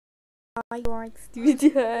Hi guys,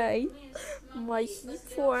 today my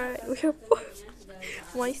sister, we have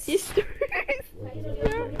my sister is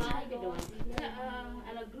here.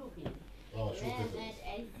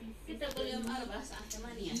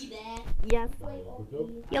 Yes.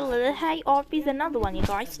 Yellow, hi, Obby is another one, you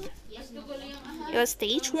guys.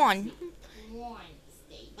 Stage 1.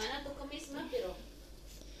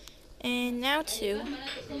 And now 2.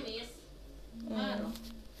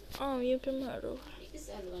 Oh, you can model.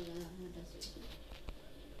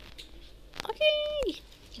 Okay.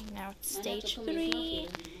 Now it's stage 3.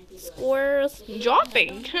 Squirrels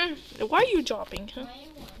jumping. Why are you jumping?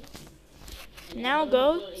 Now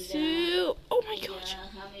go to. Oh my gosh.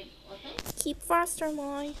 Keep faster,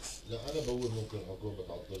 my.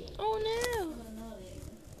 Oh no.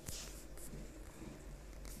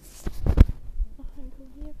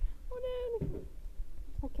 Oh no.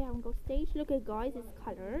 Okay, I'm gonna go stage. Look at guys, it's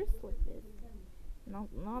colors like this. Not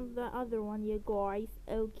the other one, you guys.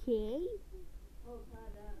 Okay.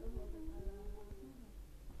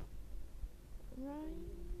 Right.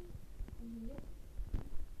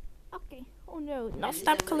 Okay. Oh no, not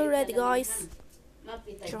stop color red, guys.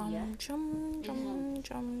 Jump,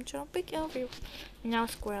 pick over. Now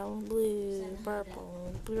squirrel, blue,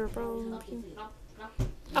 purple, pink.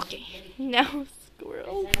 Okay, now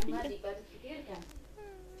squirrel.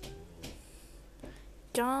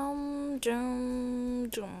 Jump.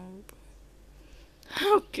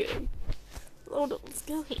 Okay. Hold on, let's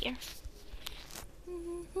go here.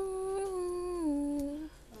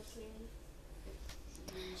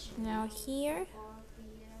 Now here.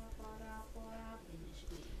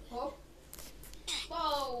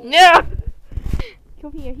 No!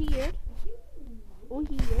 Come here. Oh,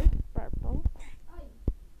 here. Purple.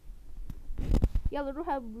 Yellow to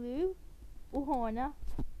have blue. Ohana.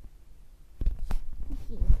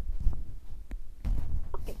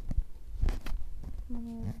 Okay. Oh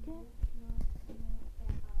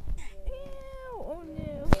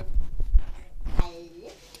no.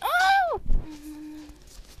 Oh!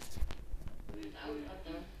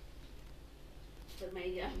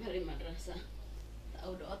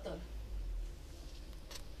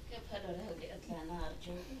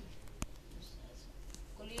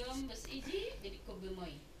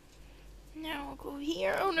 Now I'll go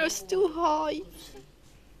here. Oh no, it's too high.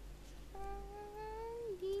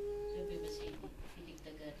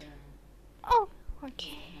 Oh,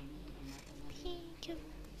 okay.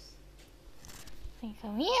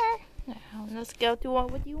 Come here. Now let's go to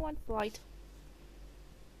what do you want, slide?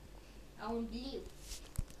 I want blue.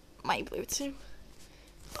 My blue too.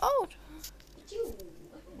 Oh.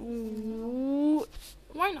 Ooh.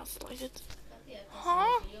 Why not slide it?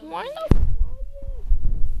 Huh? Why not slide it?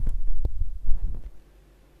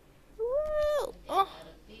 Woo. Oh.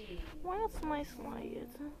 Why not my slide it?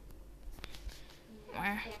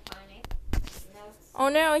 Oh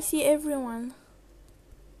no, I see everyone.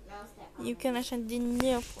 You can actually didn't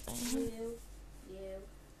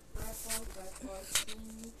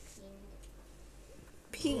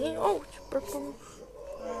pink. Oh, purple.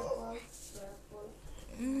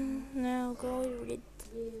 Now go red.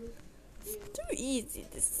 It's too easy,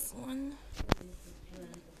 this one.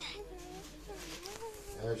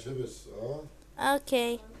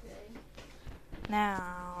 Okay.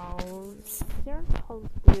 Now circle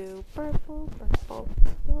blue, purple, dark,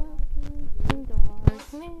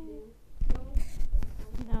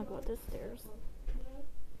 now go to stairs.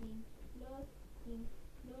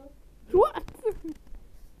 What?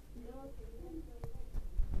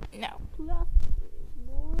 No. Plus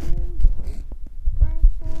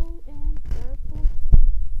purple and purple.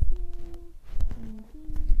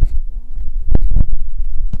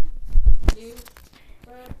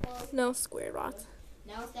 No square rot.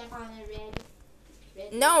 Now step on the red.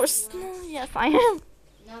 No, yes I am.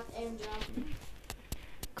 Not and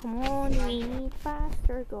Come on, we need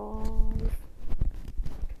faster, guys.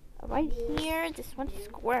 Right here, this one is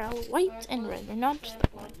squirrel, white and red, and not just the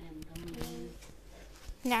one.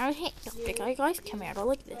 Now hit the guys, camera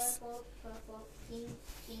like this.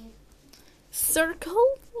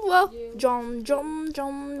 Circle, well, jump.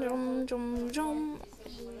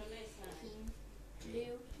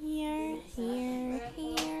 Here.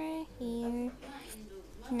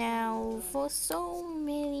 Now for so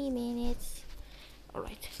many minutes.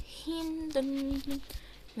 Alright.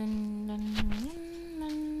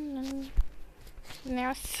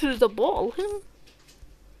 Now to the ball.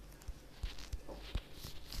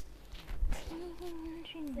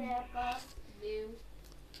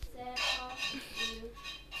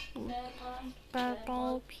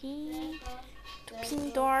 Purple, pink,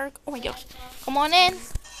 dark. Oh my gosh. Come on in.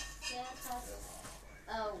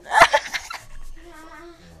 Oh.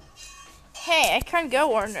 Hey, I can't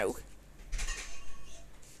go or no.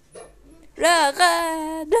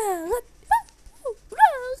 رغد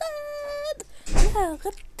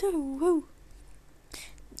رغد رغد.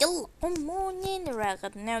 يلا come on in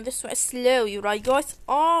رغد. Now this one is slow, you right guys?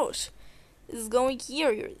 Oh, it's going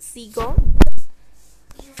here, you see go?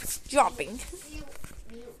 Dropping.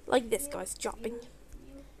 Like this guys, dropping.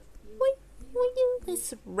 Wait,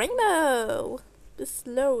 this rainbow. This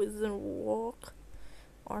slow isn't walk.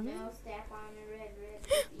 Or no? Now step on the red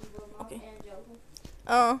is evil, not Okay. angel.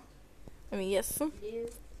 I mean yes.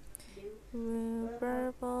 Blue,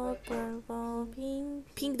 Purple, purple,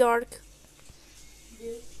 pink dark.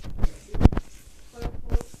 blue,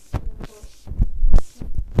 purple, purple.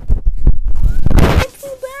 It's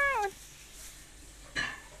down.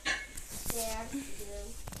 There, blue,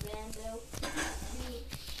 rainbow, green,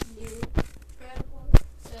 blue, purple,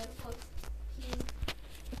 purple, pink,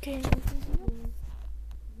 Okay. blue.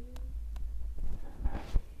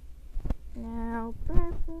 Now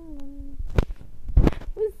purple.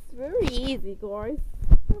 It's very easy, guys.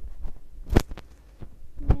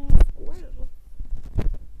 Now squirrel.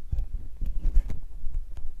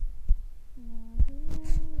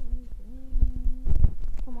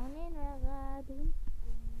 Come on in, Ragad.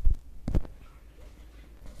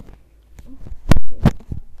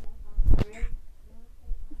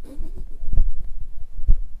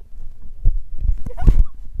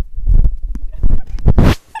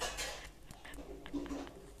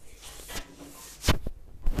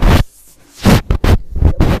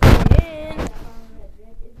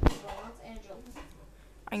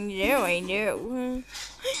 I know.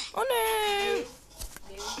 Oh no!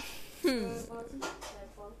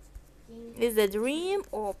 Is a dream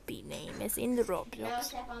Obby name is in the Now Roblox.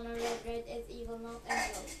 step on the red is evil, not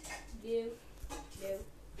angel. Blue,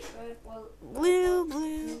 purple, Blue,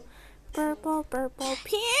 blue, purple, purple,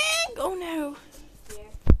 pink. Oh no!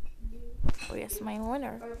 here, blue, Oh yes, my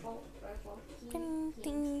winner. purple, Ping, pink,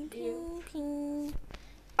 ping, blue, ping, ping.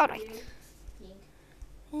 All right. blue,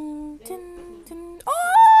 pink, Dun, dun, dun.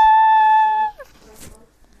 Oh!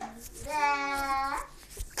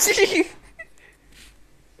 purple,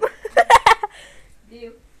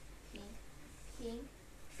 blue, pink,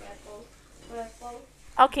 purple.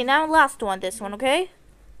 Okay, now last one. This one, okay?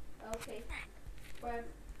 Okay.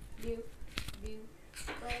 Blue,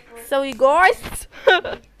 purple, So you guys,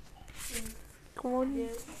 pink, come on, blue.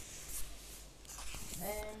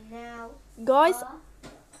 And now, guys.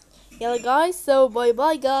 Yeah, guys. So bye,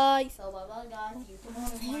 bye, guys. so bye bye guys. You come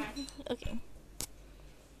on. Okay.